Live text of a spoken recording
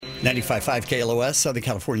95.5 KLOS, Southern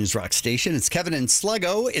California's rock station. It's Kevin and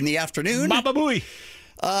Sluggo in the afternoon. Baba Booey.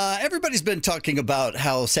 Everybody's been talking about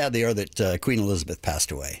how sad they are that Queen Elizabeth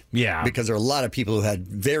passed away. Yeah. Because there are a lot of people who had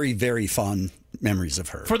very, very fond memories of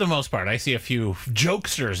her. For the most part, I see a few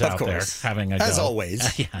jokesters out there having a go. As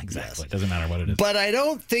always. Yeah, exactly. It doesn't matter what it is. But I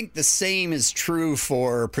don't think the same is true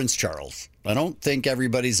for Prince Charles. I don't think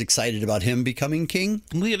everybody's excited about him becoming king.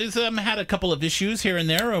 He's had a couple of issues here and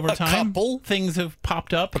there over time. Couple? Things have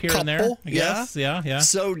popped up here and there. Yes, yeah.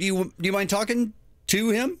 So do you mind talking to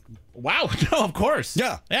him? Wow, no, of course.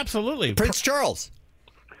 Yeah. Absolutely. Prince Charles.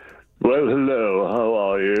 Well, hello. How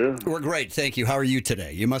are you? We're great, thank you. How are you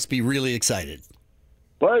today? You must be really excited.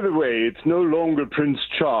 By the way, it's no longer Prince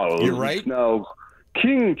Charles. You're right. It's now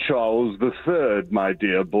King Charles III, my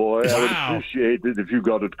dear boy. Wow. I would appreciate it if you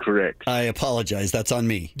got it correct. I apologize. That's on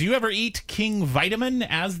me. Do you ever eat King Vitamin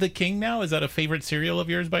as the king now? Is that a favorite cereal of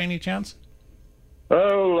yours by any chance?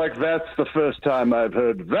 Oh, like that's the first time I've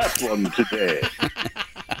heard that one today.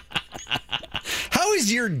 How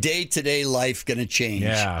is your day-to-day life going to change?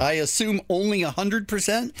 Yeah. I assume only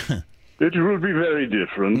 100%? It will be very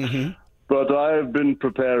different. Mm-hmm. But I have been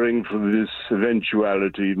preparing for this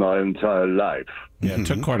eventuality my entire life. Yeah, it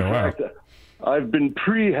took quite a while. I've been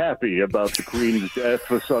happy about the Queen's death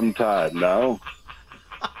for some time now.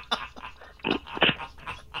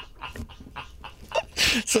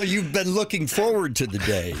 So you've been looking forward to the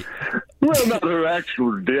day. Well, not her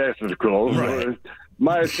actual death, of course. Right.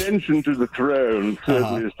 My ascension to the throne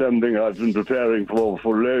certainly is something I've been preparing for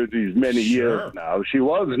these many years now. She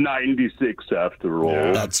was 96 after all.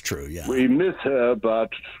 Yeah. That's true, yeah. We miss her, but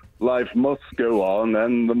life must go on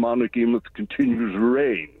and the monarchy must continue to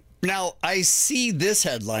reign. Now, I see this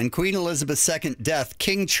headline, Queen Elizabeth's second death,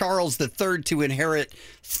 King Charles III to inherit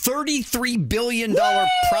 $33 billion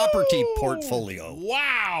property portfolio.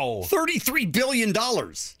 Wow. $33 billion.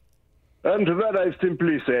 And to that I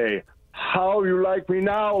simply say, how you like me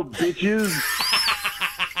now, bitches?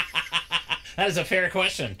 That is a fair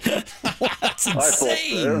question. That's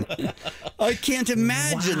insane. I can't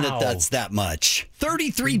imagine Wow. that's that much.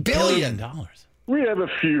 $33 billion. We have a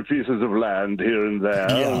few pieces of land here and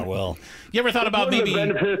there. Yeah, well, You ever thought about One of maybe... the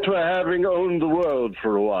benefits for having owned the world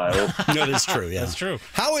for a while. that is true, yeah. That's true.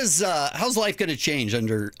 How's life going to change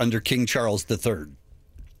under King Charles III?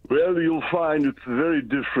 Well, you'll find it's a very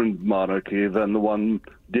different monarchy than the one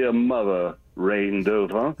dear mother reigned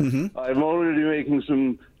over. Mm-hmm. I'm already making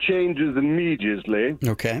some changes immediately.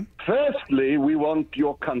 Okay. Firstly, we want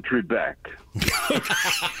your country back.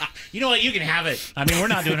 You know what? You can have it. I mean, we're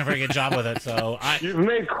not doing a very good job with it, so You've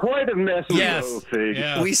made quite a mess of the whole thing.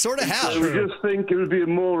 Yeah. We sort of have. So we just think it would be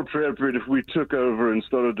more appropriate if we took over and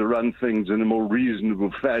started to run things in a more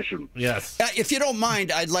reasonable fashion. Yes. If you don't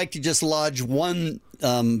mind, I'd like to just lodge one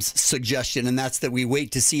suggestion, and that's that we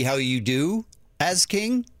wait to see how you do as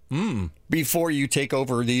king before you take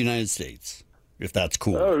over the United States, if that's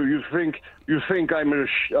cool. Oh, you think I'm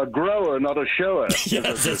a grower, not a shower?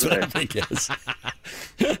 Yes, that's what I think, yes.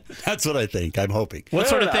 That's what I think. I'm hoping. What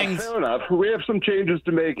sort of things? Fair enough. We have some changes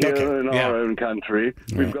to make here in our own country.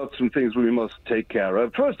 We've got some things we must take care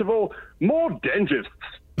of. First of all, more dentists,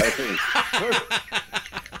 I think.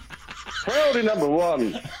 Priority number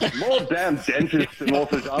one, more damn dentists and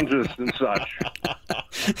orthodontists and such.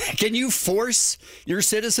 Can you force your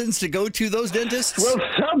citizens to go to those dentists? Well,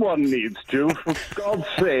 someone needs to, for God's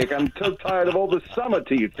sake. I'm so tired of all the summer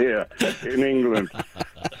teeth here in England.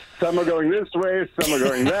 Some are going this way, some are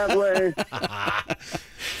going that way.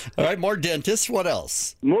 All right, more dentists. What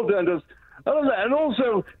else? More dentists. And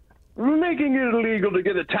also, making it illegal to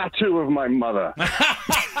get a tattoo of my mother.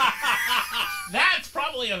 That's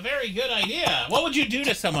probably a very good idea. What would you do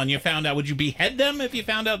to someone you found out? Would you behead them if you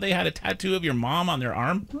found out they had a tattoo of your mom on their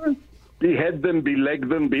arm? Behead them, beleg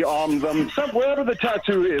them, bearm them. Wherever the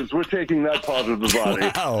tattoo is, we're taking that part of the body.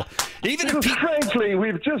 Wow. Even if Because frankly,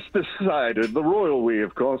 we've just decided, the royal we,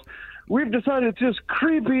 of course, we've decided it's just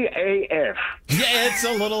creepy AF. Yeah, it's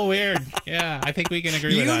a little weird. Yeah, I think we can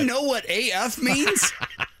agree with that. you know what AF means?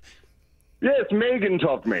 Yes, Megan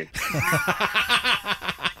taught me.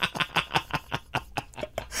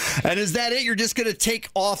 And is that it? You're just going to take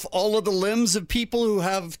off all of the limbs of people who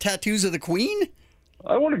have tattoos of the Queen?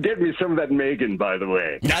 I want to get me some of that Megan, by the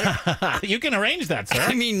way. You can arrange that, sir.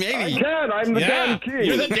 I mean, I maybe. can. I'm the damn king.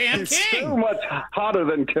 You're the damn She's king. so much hotter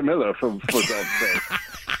than Camilla, for God's sake.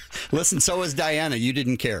 Listen, so is Diana. You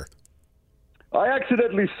didn't care. I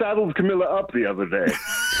accidentally saddled Camilla up the other day.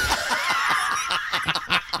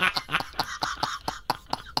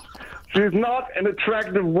 She's not an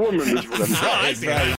attractive woman, is what I'm saying. I see that.